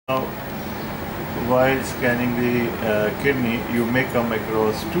Now, while scanning the kidney, you may come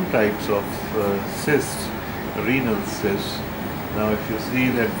across two types of cysts, renal cysts. Now, if you see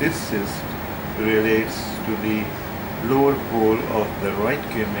that this cyst relates to the lower pole of the right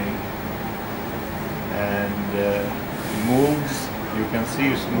kidney and moves, you can see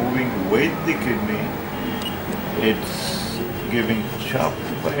it's moving with the kidney. It's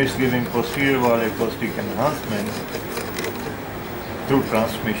giving posterior wall acoustic enhancement through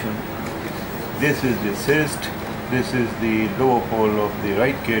transmission. This is the cyst, this is the lower pole of the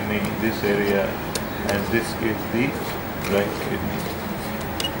right kidney, this area, and this is the right kidney.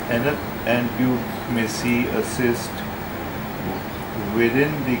 And you may see a cyst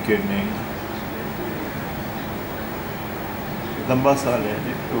within the kidney. लंबा साल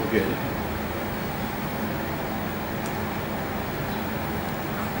है तो क्या है?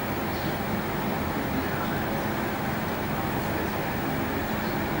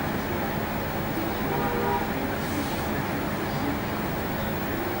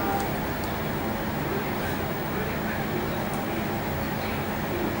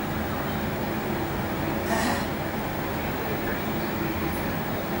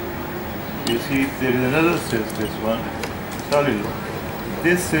 You see, there is another cyst, this one, solid one.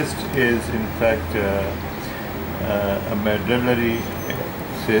 This cyst is in fact a medullary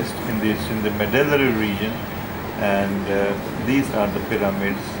cyst in the medullary region, and these are the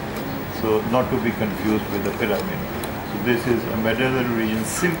pyramids, so not to be confused with the pyramid. So this is a medullary region,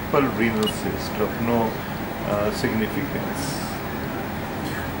 simple renal cyst of no significance.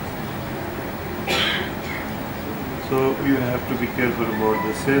 So you have to be careful about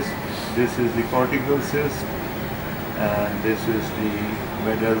the cyst. This is the cortical cyst and this is the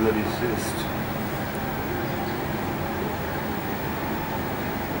medullary cyst.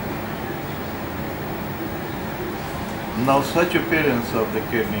 Now such appearance of the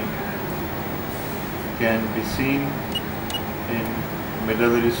kidney can be seen in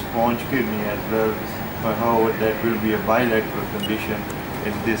medullary sponge kidney as well, but however that will be a bilateral condition.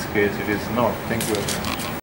 In this case it is not. Thank you very much.